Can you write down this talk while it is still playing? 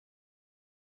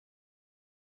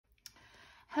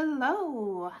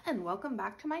Hello and welcome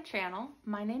back to my channel.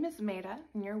 My name is Maida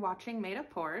and you're watching Maida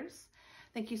Pours.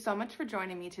 Thank you so much for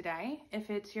joining me today. If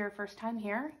it's your first time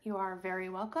here, you are very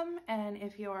welcome, and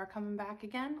if you are coming back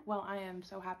again, well, I am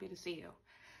so happy to see you.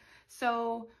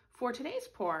 So for today's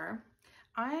pour,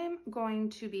 I'm going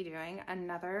to be doing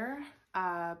another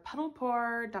puddle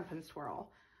pour dump and swirl.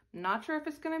 Not sure if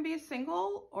it's going to be a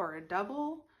single or a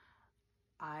double.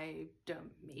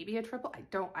 Maybe a triple.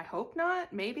 I hope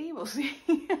not. Maybe, we'll see.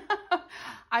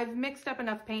 I've mixed up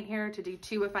enough paint here to do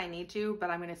two if I need to,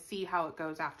 but I'm going to see how it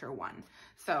goes after one.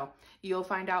 So you'll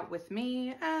find out with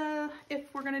me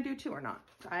if we're going to do two or not.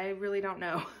 I really don't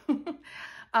know.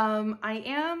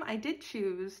 I did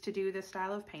choose to do this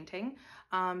style of painting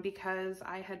because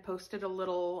I had posted a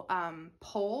little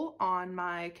poll on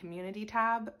my community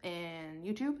tab in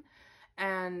YouTube.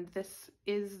 And this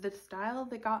is the style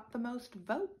that got the most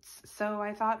votes. So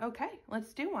I thought, okay,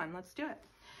 let's do one. Let's do it.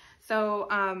 So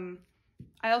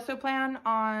I also plan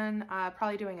on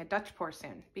probably doing a Dutch pour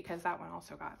soon because that one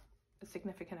also got a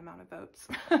significant amount of votes.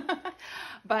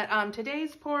 But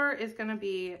today's pour is going to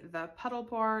be the puddle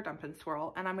pour dump and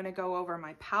swirl. And I'm going to go over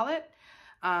my palette,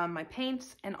 my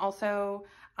paints, and also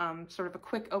sort of a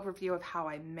quick overview of how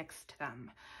I mixed them.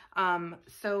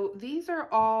 So these are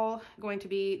all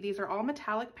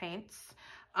metallic paints.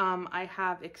 I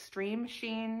have Extreme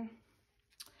Sheen,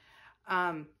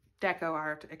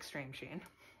 DecoArt Extreme Sheen.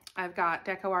 I've got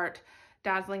DecoArt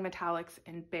Dazzling Metallics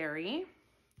in Berry.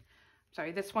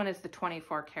 Sorry, this one is the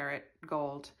 24 karat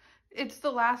gold. It's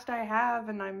the last I have,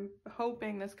 and I'm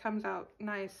hoping this comes out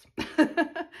nice.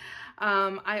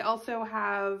 I also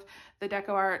have the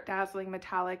DecoArt Dazzling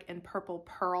Metallic in Purple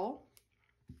Pearl.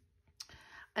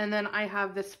 And then I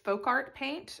have this Folkart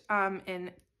paint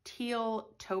in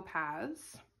Teal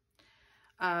Topaz.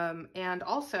 And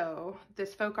also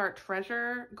this Folkart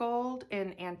Treasure Gold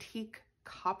in Antique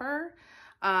Copper.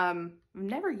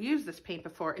 Never used this paint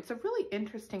before. It's a really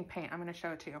interesting paint. I'm going to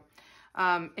show it to you.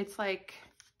 It's like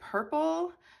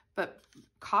purple, but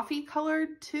coffee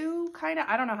colored too, kind of.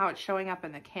 I don't know how it's showing up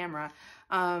in the camera.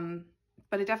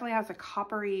 But it definitely has a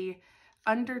coppery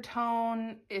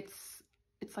undertone. It's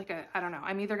like I don't know.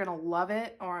 I'm either going to love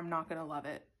it or I'm not going to love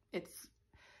it.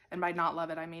 And by not love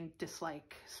it, I mean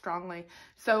dislike strongly.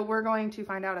 So we're going to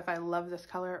find out if I love this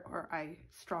color or I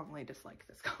strongly dislike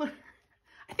this color.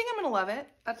 I think I'm going to love it.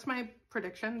 That's my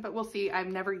prediction, but we'll see. I've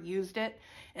never used it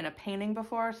in a painting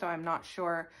before, so I'm not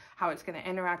sure how it's going to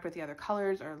interact with the other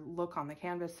colors or look on the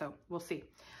canvas, so we'll see.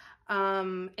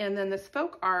 And then this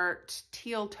Folkart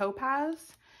Teal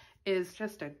Topaz is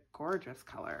just a gorgeous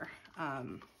color.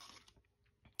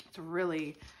 It's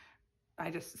really,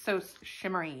 so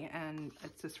shimmery, and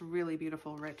it's this really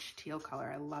beautiful, rich teal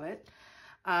color. I love it.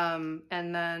 And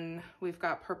then we've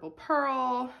got Purple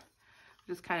Pearl,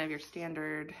 which is kind of your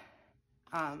standard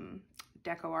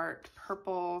DecoArt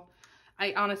purple.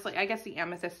 I guess the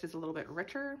amethyst is a little bit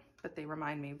richer, but they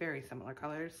remind me very similar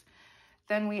colors.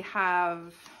 Then we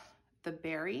have the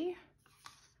berry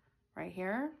right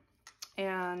here,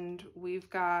 and we've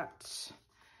got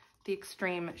the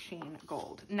Extreme Sheen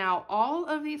Gold. Now, all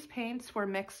of these paints were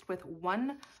mixed with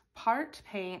 1 part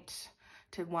paint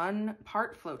to 1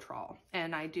 part floetrol,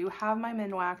 and I do have my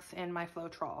minwax in my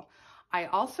floetrol. I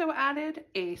also added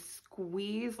a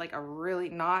squeeze, like a really,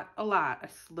 not a lot, a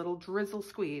little drizzle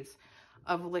squeeze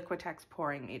of Liquitex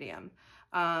pouring medium.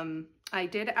 I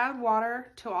did add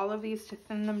water to all of these to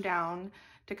thin them down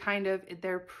to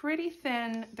they're pretty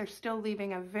thin. They're still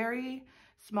leaving a very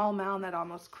small mound that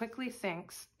almost quickly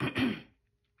sinks.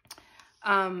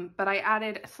 But I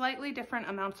added slightly different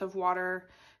amounts of water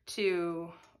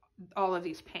to all of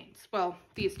these paints. Well,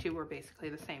 these two were basically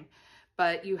the same,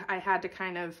 but I had to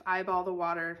kind of eyeball the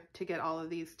water to get all of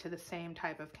these to the same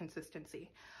type of consistency.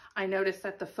 I noticed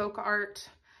that the Folkart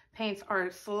paints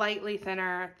are slightly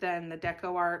thinner than the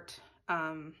DecoArt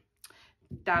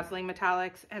Dazzling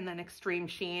Metallics, and then Extreme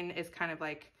Sheen is kind of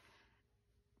like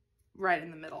right in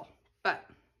the middle. But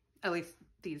at least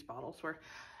these bottles were.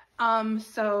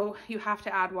 So you have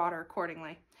to add water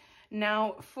accordingly.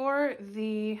 Now for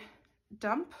the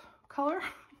dump color,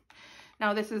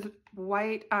 now this is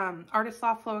white, Artist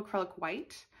Loft Flow Acrylic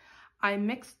White. I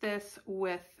mixed this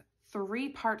with 3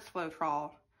 parts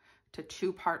floetrol to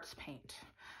 2 parts paint.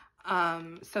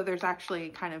 So there's actually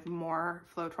kind of more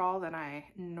floetrol than I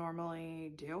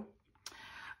normally do.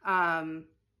 And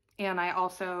I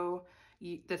also,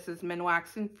 this is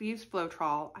minwax infused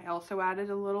floetrol. I also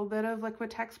added a little bit of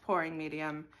Liquitex pouring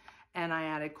medium, and I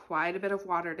added quite a bit of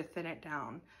water to thin it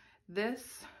down.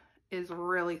 This is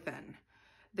really thin.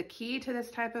 The key to this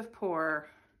type of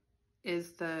pour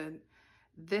is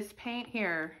this paint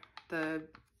here, the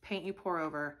paint you pour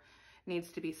over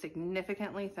needs to be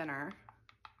significantly thinner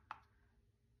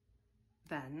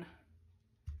than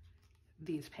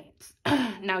these paints.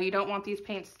 Now, you don't want these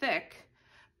paints thick,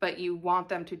 but you want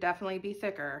them to definitely be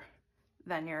thicker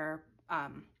than your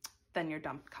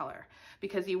dump color,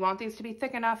 because you want these to be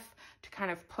thick enough to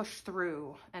kind of push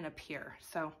through and appear.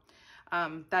 So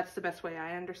that's the best way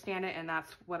I understand it, and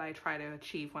that's what I try to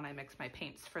achieve when I mix my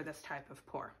paints for this type of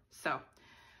pour. So,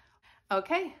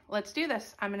 okay, let's do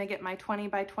this. I'm gonna get my 20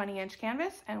 by 20 inch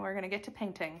canvas and we're gonna get to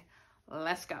painting.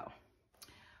 Let's go.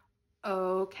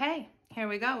 Okay, here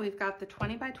we go. We've got the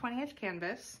 20 by 20 inch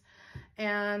canvas,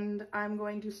 and I'm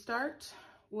going to start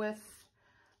with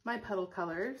my Puddle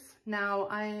colors. Now,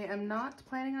 I am not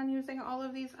planning on using all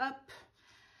of these up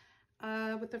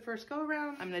with the first go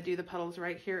around. I'm gonna do the puddles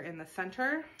right here in the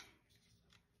center.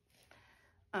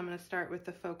 I'm gonna start with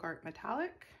the Folkart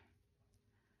Metallic.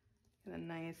 Get a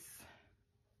nice,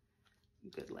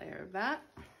 good layer of that.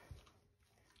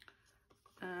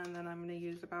 And then I'm gonna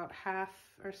use about half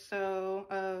or so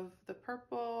of the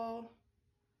purple.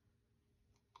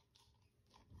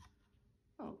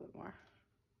 A little bit more.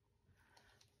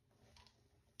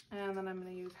 And then I'm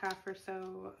gonna use half or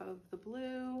so of the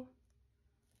blue.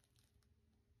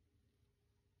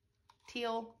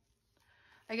 Teal.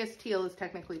 I guess teal is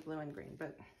technically blue and green,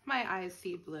 but my eyes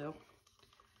see blue.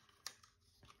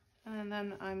 And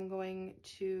then I'm going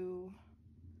to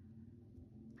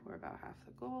pour about half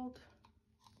the gold.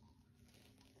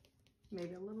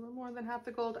 Maybe a little bit more than half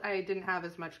the gold. I didn't have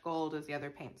as much gold as the other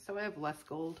paints, so I have less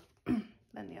gold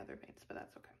than the other paints, but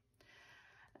that's okay.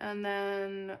 And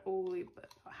then we put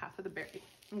half of the berry.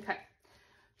 Okay,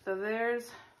 so there's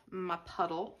my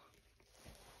puddle.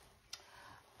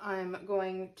 I'm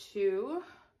going to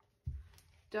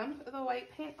dump the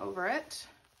white paint over it.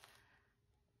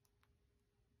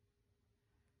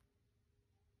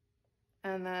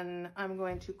 And then I'm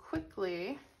going to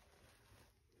quickly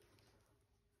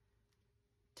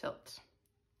tilt.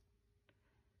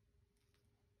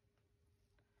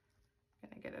 I'm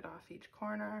gonna get it off each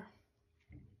corner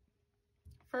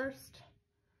first.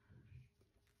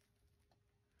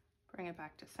 Bring it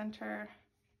back to center.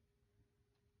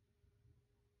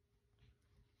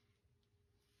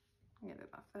 Get it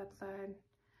off that side.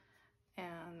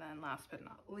 And then last but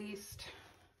not least,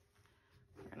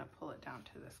 we're gonna pull it down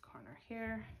to this corner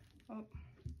here. Oh, I'm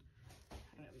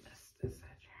gonna miss this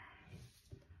edge here.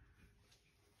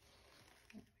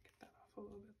 Get that off a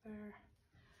little bit there.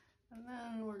 And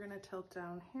then we're gonna tilt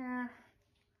down here.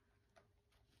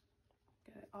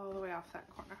 Get it all the way off that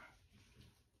corner.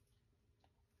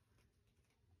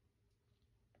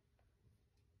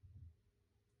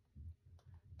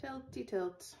 Tilty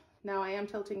tilt. Now I am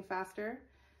tilting faster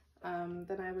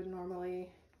than I would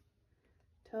normally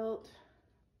tilt.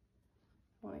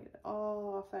 I want to get it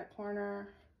all off that corner.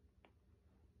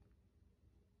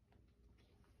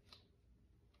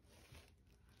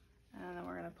 And then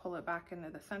we're going to pull it back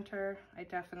into the center. I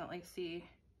definitely see,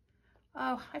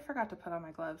 oh, I forgot to put on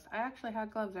my gloves. I actually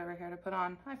had gloves over here to put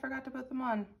on. I forgot to put them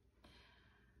on.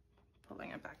 Pulling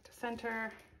it back to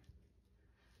center.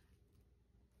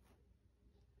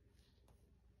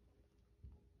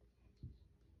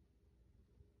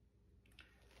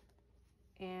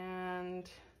 And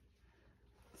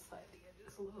slide the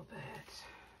edges a little bit.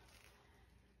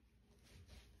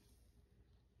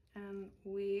 And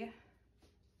we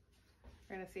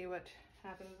are going to see what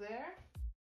happens there.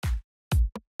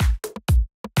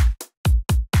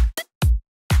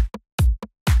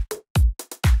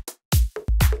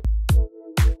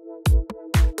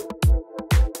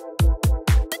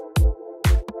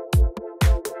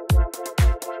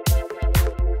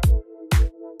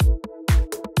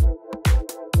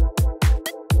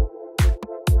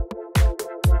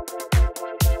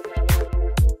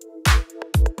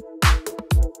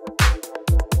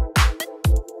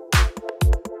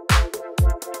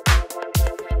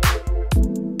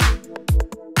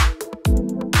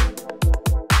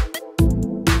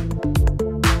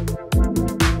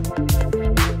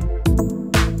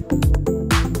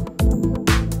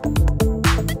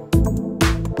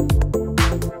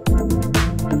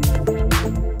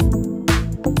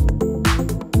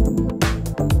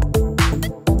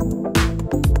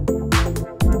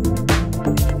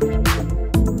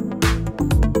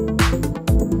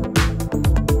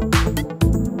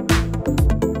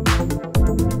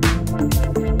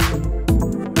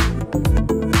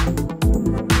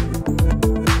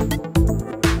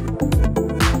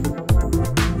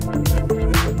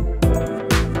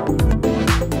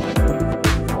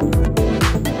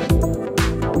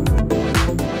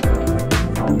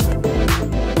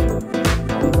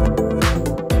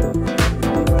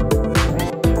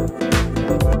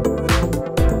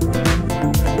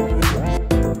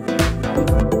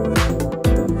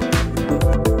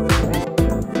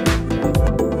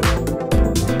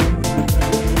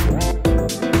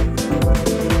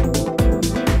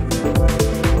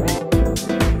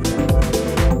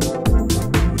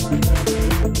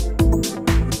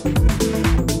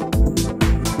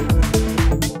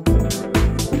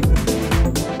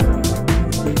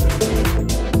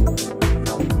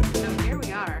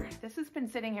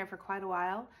 sitting here for quite a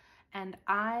while, and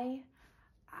I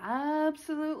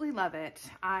absolutely love it.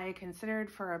 I considered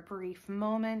for a brief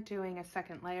moment doing a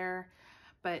second layer,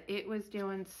 but it was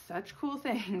doing such cool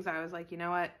things. I was like, you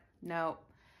know what? No,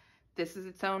 this is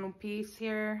its own piece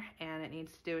here, and it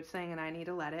needs to do its thing, and I need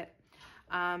to let it.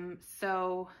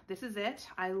 So this is it.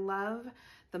 I love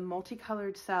the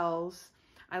multicolored cells.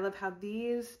 I love how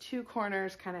these two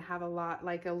corners kind of have a lot,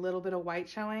 like a little bit of white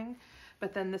showing,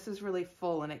 but then this is really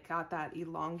full and it got that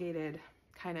elongated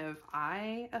kind of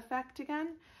eye effect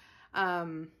again.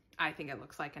 I think it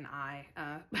looks like an eye.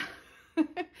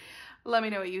 Let me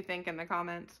know what you think in the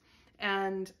comments.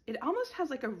 And it almost has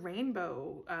like a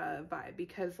rainbow vibe,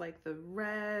 because like the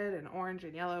red and orange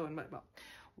and yellow and well,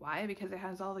 why? Because it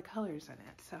has all the colors in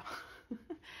it. So,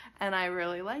 and I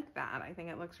really like that. I think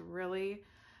it looks really,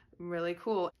 really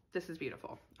cool. This is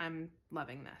beautiful. I'm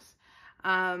loving this.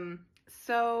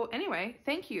 So anyway,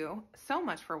 thank you so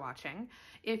much for watching.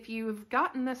 If you've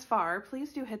gotten this far,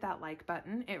 please do hit that like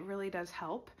button. It really does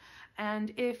help.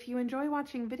 And if you enjoy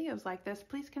watching videos like this,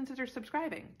 please consider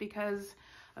subscribing, because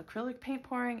acrylic paint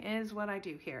pouring is what I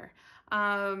do here.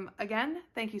 Again,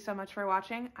 thank you so much for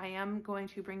watching. I am going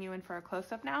to bring you in for a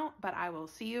close-up now, but I will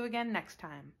see you again next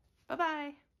time.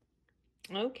 Bye-bye.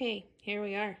 Okay, here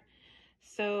we are.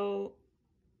 So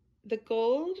the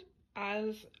gold,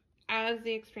 as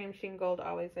the Extreme Sheen Gold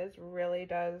always is, really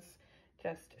does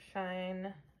just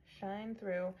shine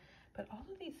through. But all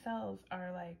of these cells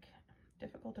are like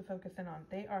difficult to focus in on.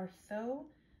 They are so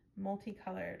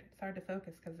multicolored. It's hard to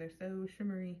focus because they're so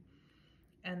shimmery,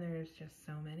 and there's just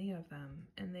so many of them,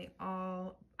 and they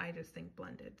all, I just think,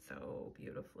 blended so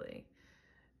beautifully.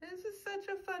 This is such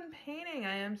a fun painting.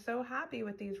 I am so happy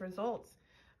with these results.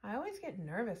 I always get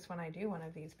nervous when I do one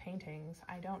of these paintings.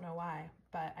 I don't know why,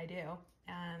 but I do.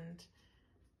 And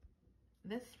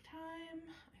this time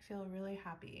I feel really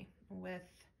happy with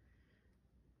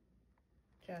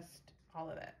just all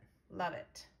of it. Love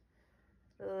it.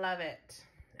 Love it.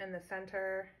 And the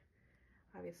center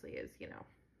obviously is, you know,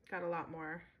 got a lot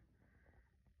more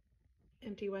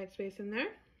empty white space in there.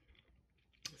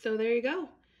 So there you go.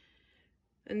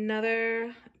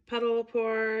 Another puddle,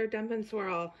 pour, dump, and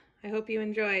swirl. I hope you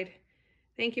enjoyed.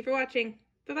 Thank you for watching.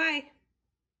 Bye-bye.